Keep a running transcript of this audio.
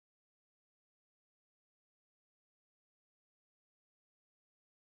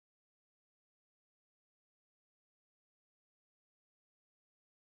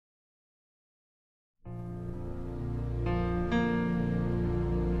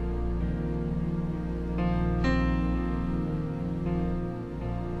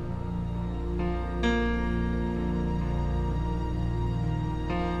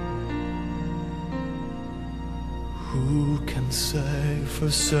say for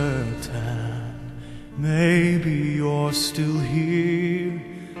certain, maybe you're still here.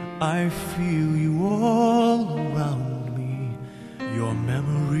 I feel you all around me, your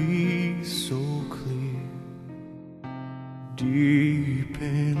memory so clear. Deep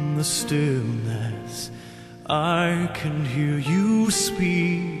in the stillness, I can hear you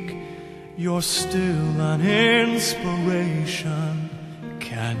speak. You're still an inspiration.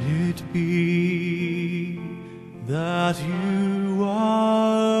 Can it be that you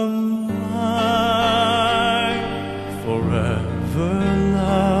are mine forever,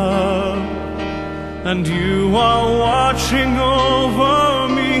 love? And you are watching over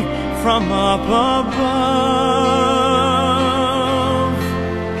me from up above.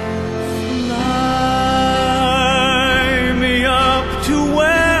 Fly me up to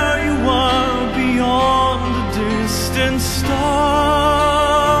where you are, beyond the distant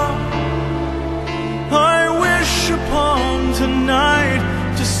star. I wish upon tonight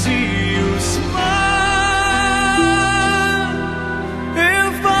to see you smile,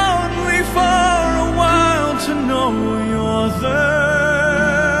 if only for a while to know you're there.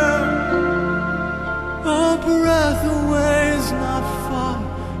 A breath away is not far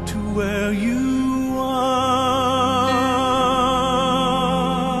to where you are.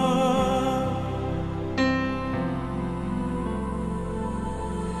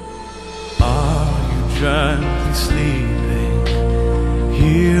 Are you gently sleeping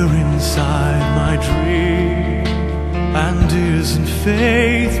here inside my dream? And isn't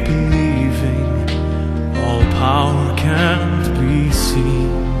faith believing all power can't be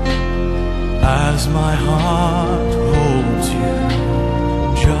seen? As my heart holds you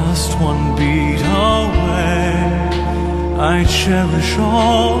just one beat away, I cherish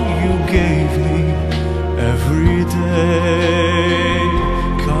all you gave me every day.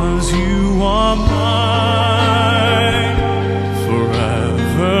 'Cause you are mine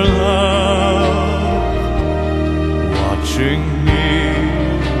forever, love, watching me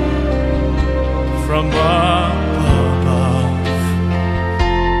from up above.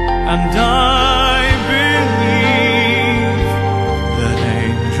 And I believe that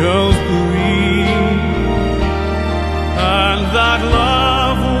angels breathe